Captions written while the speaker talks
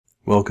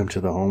Welcome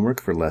to the homework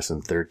for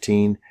lesson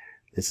 13.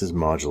 This is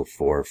module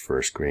 4 of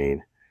first grade.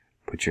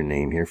 Put your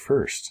name here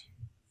first.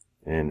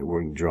 And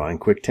we're drawing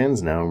quick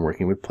tens now and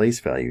working with place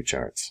value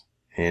charts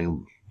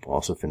and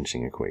also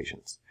finishing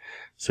equations.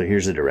 So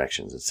here's the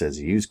directions. It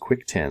says use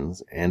quick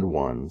tens and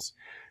ones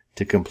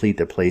to complete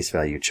the place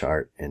value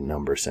chart and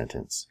number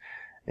sentence.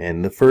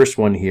 And the first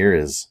one here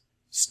is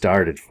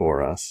started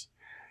for us.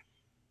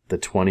 The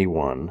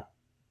 21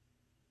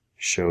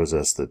 shows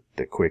us the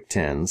quick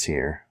tens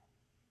here.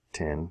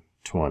 10,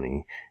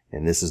 20,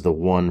 and this is the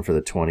 1 for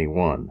the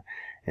 21.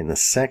 And the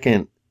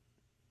second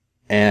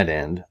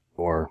addend,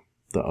 or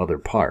the other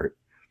part,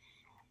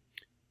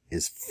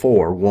 is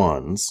 4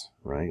 ones,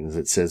 right, as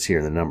it says here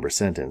in the number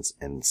sentence.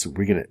 And so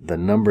we're gonna, the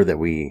number that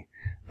we,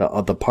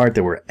 the part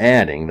that we're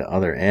adding, the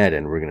other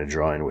addend, we're gonna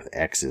draw in with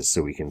X's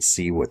so we can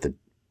see what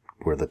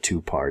where the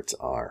two parts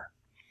are.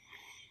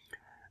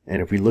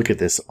 And if we look at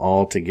this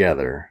all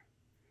together,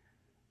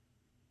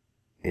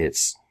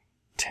 it's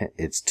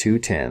 2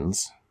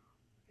 tens.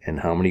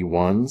 And how many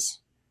ones?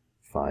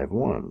 5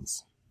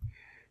 ones.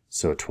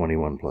 So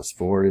 21 plus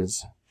 4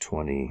 is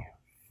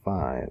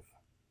 25.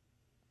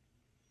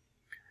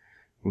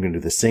 We're going to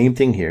do the same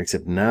thing here,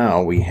 except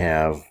now we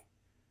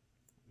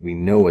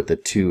know what the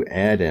two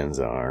addends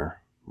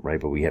are, right?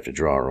 But we have to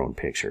draw our own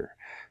picture.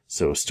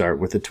 So start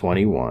with the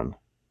 21,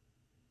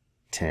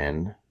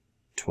 10,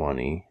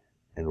 20,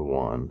 and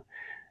 1.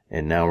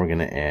 And now we're going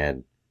to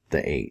add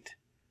the 8.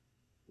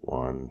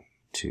 1,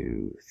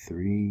 2,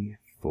 3,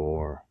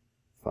 4,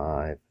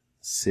 5,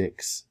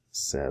 6,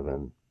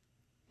 7,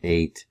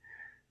 8,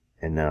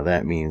 and now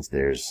that means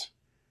there's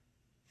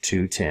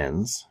 2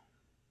 tens,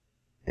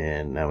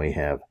 and now we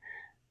have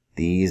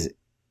these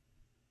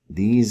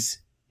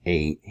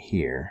 8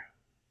 here,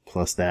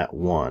 plus that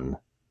one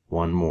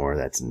more,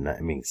 that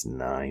makes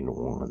 9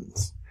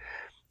 ones.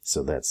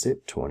 So that's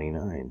it,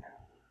 29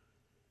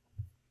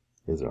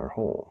 is our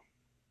whole.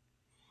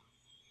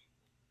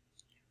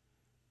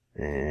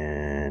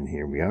 And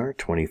here we are,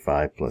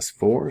 25 plus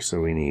 4,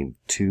 so we need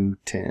 2,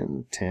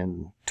 10,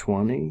 10,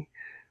 20,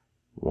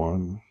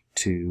 1,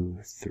 2,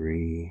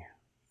 3,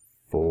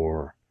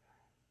 4,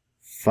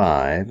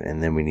 5,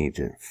 and then we need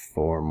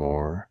 4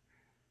 more,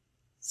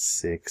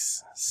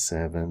 6,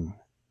 7,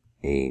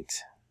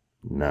 8,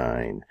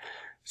 9.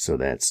 So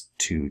that's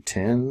 2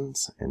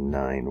 tens and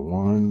 9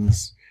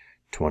 ones.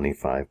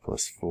 25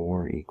 plus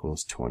 4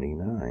 equals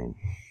 29.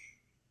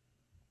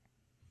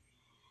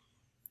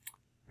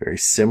 Very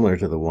similar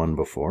to the one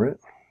before it.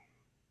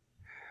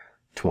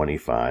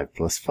 25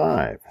 plus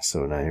 5.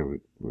 So now here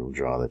we'll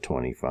draw the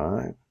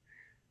 25.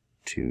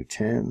 2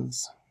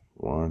 tens.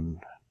 1,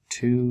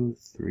 2,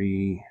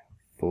 3,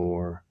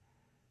 4,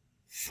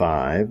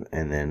 5.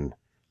 And then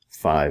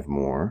 5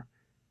 more.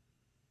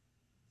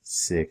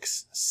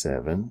 6,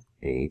 7,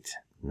 8,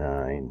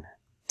 9,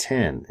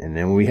 10. And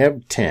then when we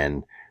have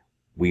 10,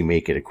 we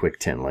make it a quick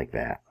 10 like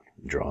that.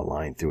 Draw a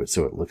line through it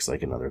so it looks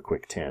like another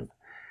quick 10.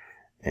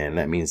 And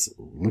that means,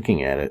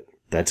 looking at it,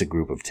 that's a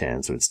group of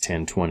 10. So it's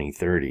 10, 20,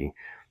 30.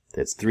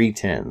 That's 3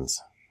 tens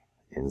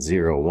and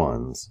 0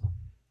 ones.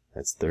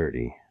 That's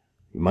 30.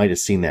 You might have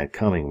seen that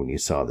coming when you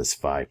saw this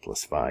 5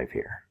 plus 5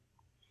 here.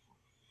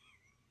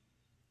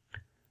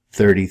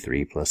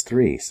 33 plus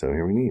 3. So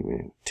here we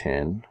need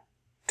 10,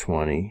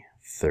 20,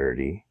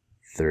 30,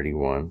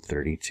 31,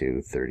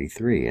 32,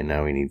 33. And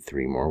now we need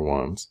 3 more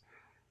ones.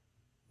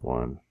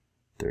 1,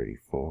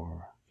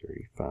 34,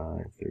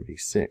 35,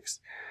 36.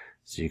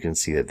 So you can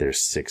see that there's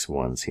 6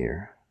 ones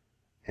here,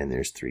 and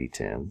there's 3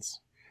 tens.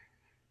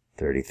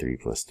 33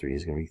 plus 3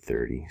 is going to be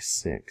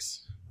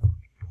 36.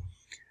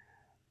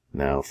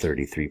 Now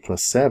 33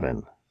 plus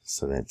 7,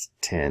 so that's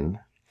 10,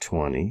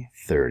 20,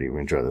 30. We're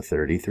going to draw the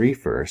 33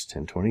 first,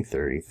 10, 20,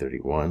 30,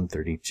 31,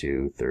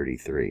 32,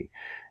 33.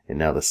 And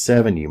now the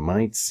 7, you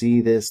might see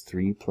this,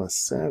 3 plus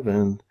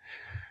 7,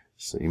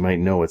 so you might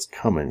know what's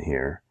coming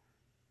here.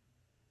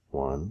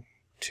 1,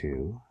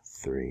 2,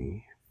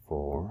 3,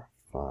 4,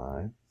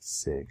 5,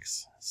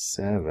 6,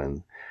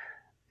 7,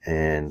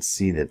 and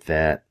see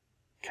that's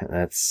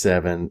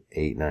 7,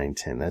 8, 9,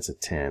 10. That's a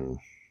 10.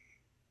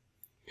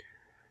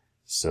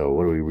 So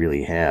what do we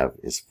really have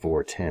is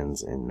 4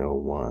 tens and no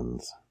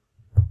ones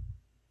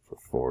for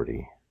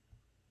 40.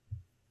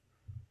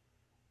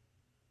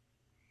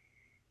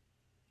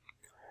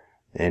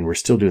 And we're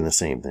still doing the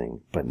same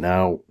thing, but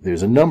now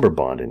there's a number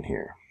bond in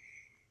here.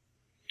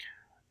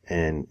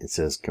 And it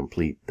says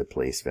complete the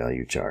place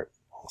value chart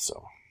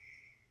also.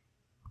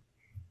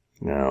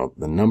 Now,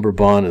 the number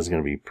bond is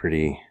going to be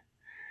pretty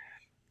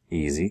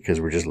easy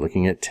because we're just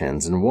looking at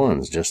tens and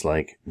ones, just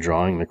like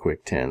drawing the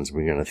quick tens.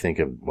 We're going to think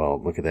of,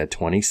 well, look at that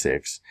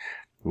 26.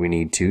 We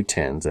need 2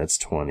 tens, that's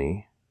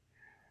 20,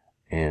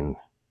 and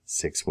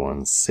 6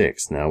 ones,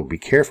 6. Now, be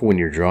careful when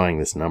you're drawing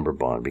this number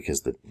bond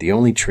because the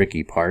only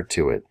tricky part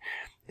to it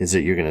is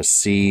that you're going to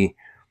see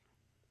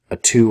a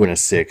 2 and a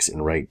 6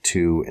 and write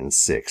 2 and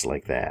 6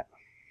 like that.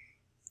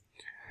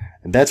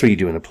 And that's what you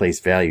do in the place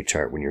value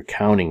chart when you're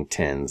counting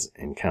tens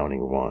and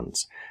counting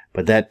ones.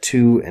 But that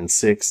 2 and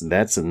 6,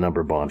 that's a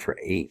number bond for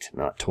 8,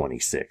 not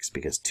 26,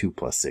 because 2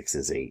 plus 6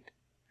 is 8.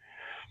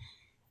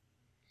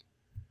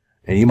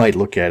 And you might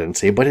look at it and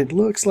say, but it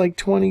looks like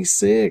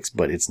 26,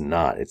 but it's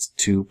not. It's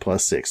 2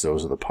 plus 6.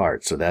 Those are the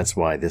parts. So that's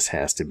why this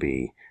has to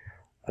be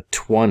a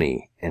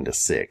 20 and a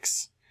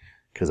 6,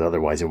 because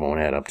otherwise it won't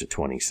add up to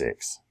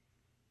 26.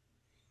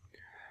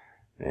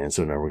 And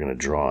so now we're going to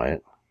draw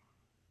it.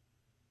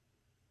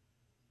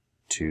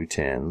 2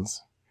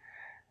 tens,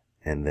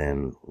 and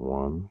then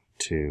 1,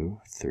 2,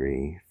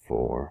 3,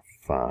 4,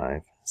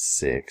 5,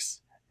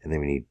 6, and then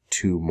we need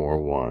 2 more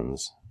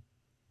 1s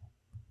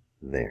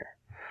there.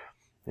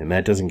 And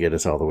that doesn't get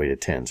us all the way to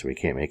 10, so we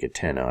can't make a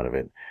 10 out of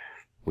it.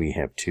 We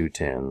have 2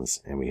 10s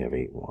and we have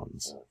 8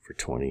 1s for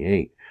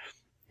 28.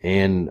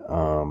 And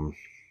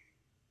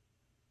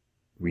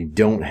we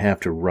don't have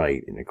to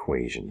write an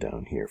equation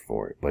down here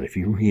for it, but if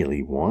you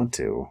really want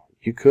to,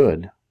 you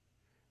could.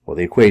 Well,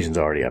 the equation's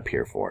already up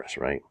here for us,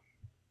 right?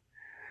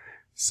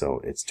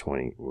 So it's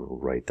 20. We'll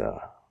write the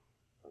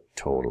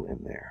total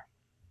in there.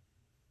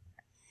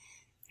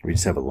 We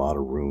just have a lot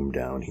of room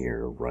down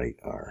here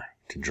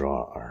to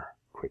draw our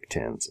quick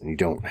tens, and you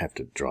don't have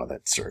to draw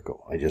that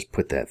circle. I just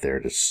put that there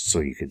just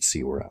so you could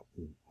see what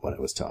I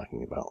was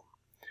talking about.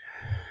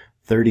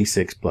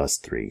 36 plus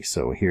 3.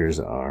 So here's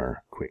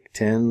our quick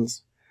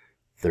tens.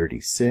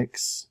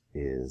 36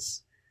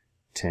 is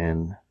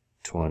 10,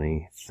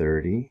 20,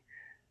 30,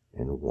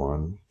 and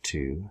 1,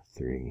 2,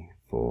 3,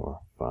 4,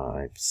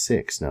 5,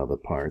 6. Now the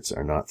parts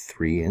are not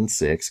 3 and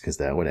 6 because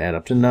that would add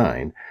up to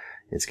 9.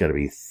 It's got to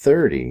be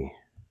 30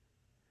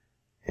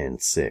 and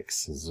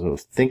 6. So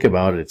think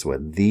about it. It's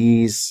what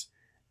these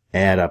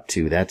add up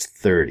to. That's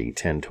 30,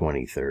 10,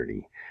 20,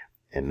 30.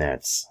 And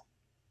that's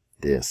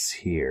this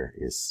here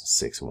is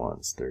 6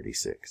 1s,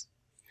 36.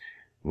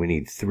 We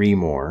need 3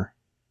 more.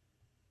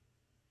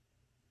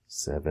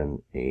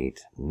 7,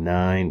 8,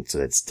 9. So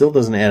that still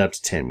doesn't add up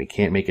to 10. We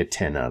can't make a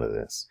 10 out of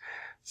this.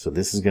 So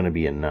this is going to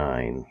be a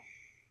 9.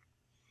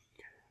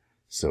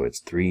 So it's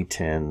 3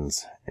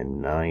 10s and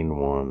 9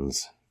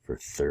 1s for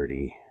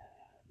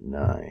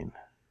 39.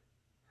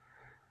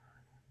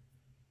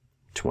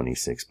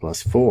 26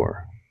 plus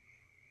 4.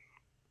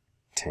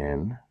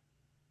 10,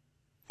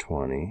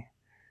 20,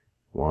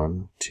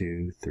 1,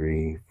 2,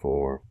 3,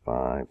 4,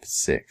 5,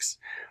 6.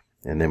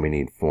 And then we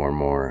need 4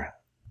 more.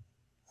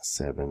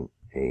 7,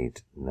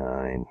 8,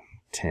 9,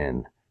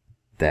 10.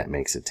 That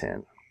makes a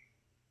 10.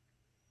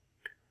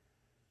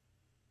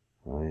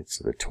 All right,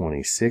 so the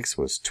 26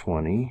 was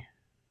 20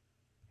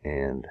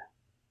 and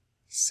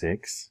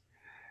 6.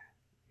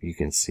 You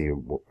can see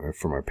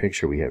from our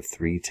picture we have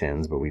 3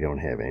 10s, but we don't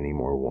have any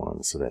more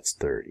 1s, so that's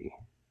 30.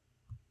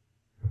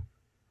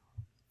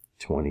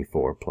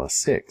 24 plus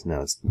 6.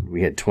 Now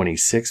we had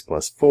 26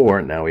 plus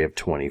 4, now we have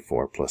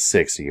 24 plus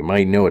 6. So you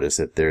might notice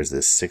that there's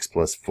this 6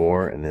 plus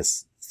 4 and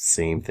this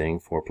same thing,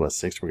 4 plus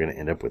 6. We're going to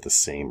end up with the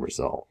same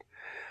result.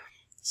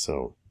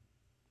 So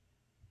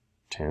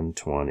 10,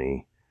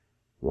 20,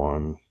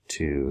 1,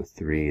 2,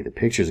 3. The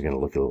picture is going to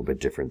look a little bit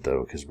different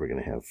though, because we're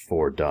going to have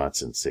 4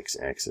 dots and 6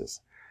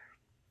 X's.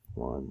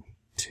 1,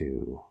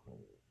 2,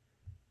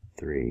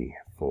 3,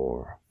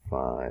 4,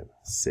 5,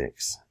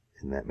 6,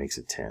 and that makes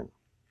it 10.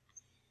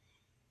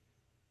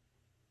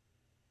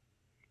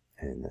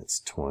 And that's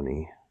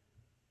 20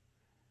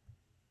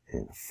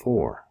 and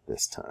 4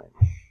 this time.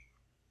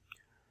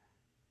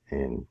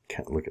 And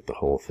look at the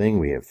whole thing.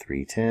 We have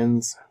 3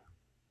 10s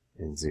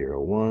and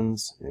 0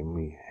 1s, and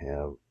we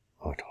have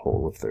a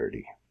whole of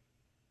 30.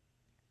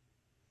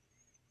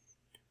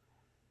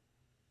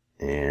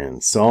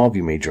 And solve,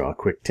 you may draw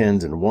quick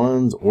 10s and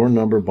 1s or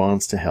number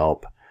bonds to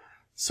help.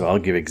 So I'll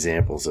give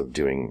examples of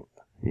doing,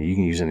 you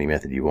can use any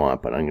method you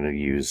want, but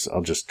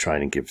I'll just try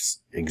to give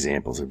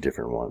examples of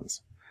different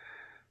ones.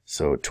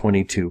 So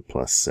 22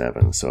 plus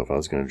 7. So if I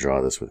was going to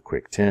draw this with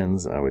quick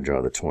 10s, I would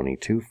draw the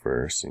 22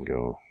 first and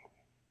go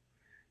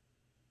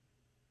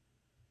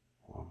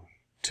 1,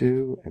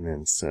 2, and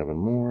then 7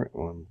 more.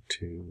 1,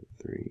 2,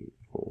 3,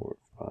 4,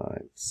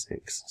 5,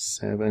 6,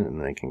 7,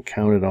 and then I can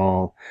count it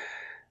all.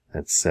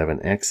 That's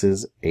 7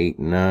 X's, 8,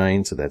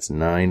 9, so that's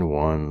 9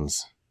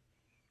 1s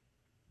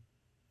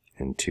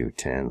and 2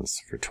 10s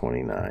for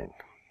 29.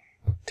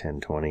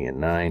 10, 20,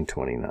 and 9,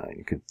 29.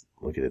 You could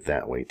look at it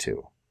that way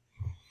too.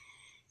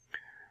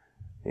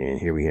 And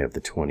here we have the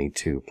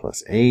 22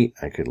 plus 8.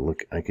 I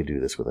could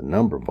do this with a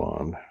number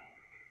bond.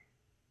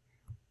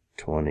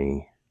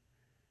 20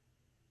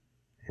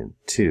 and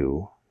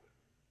 2.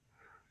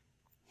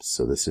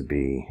 So this would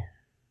be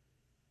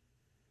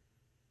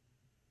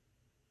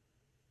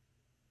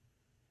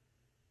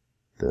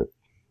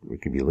we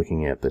could be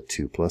looking at the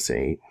 2 plus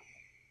 8.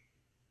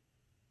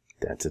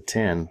 That's a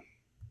 10.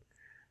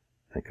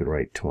 I could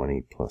write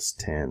 20 plus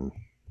 10.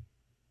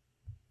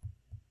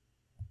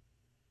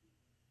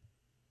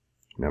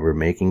 Now we're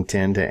making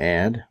 10 to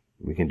add.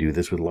 We can do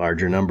this with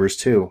larger numbers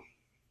too.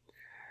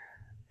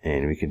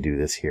 And we can do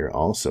this here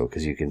also,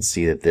 because you can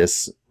see that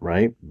this,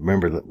 right?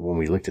 Remember that when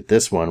we looked at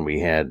this one,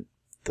 we had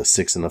the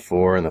 6 and the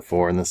 4 and the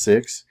 4 and the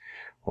 6.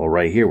 Well,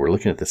 right here, we're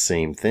looking at the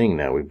same thing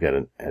now. We've got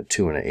a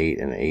 2 and an 8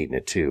 and an 8 and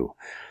a 2.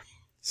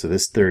 So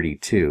this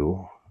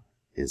 32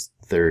 is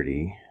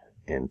 30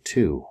 and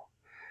 2.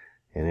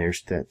 And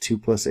there's that 2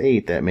 plus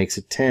 8. That makes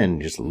it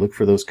 10. Just look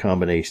for those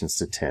combinations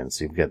to 10.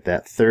 So you've got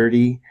that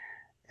 30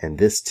 and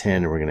this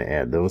 10, and we're going to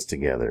add those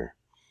together.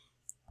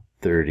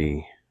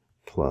 30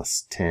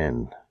 plus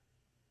 10.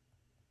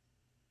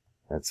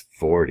 That's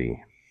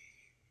 40.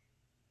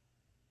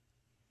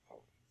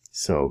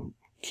 So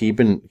keep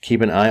an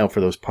eye out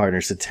for those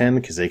partners to 10,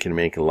 because they can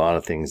make a lot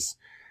of things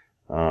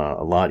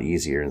a lot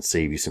easier and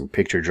save you some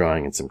picture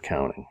drawing and some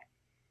counting.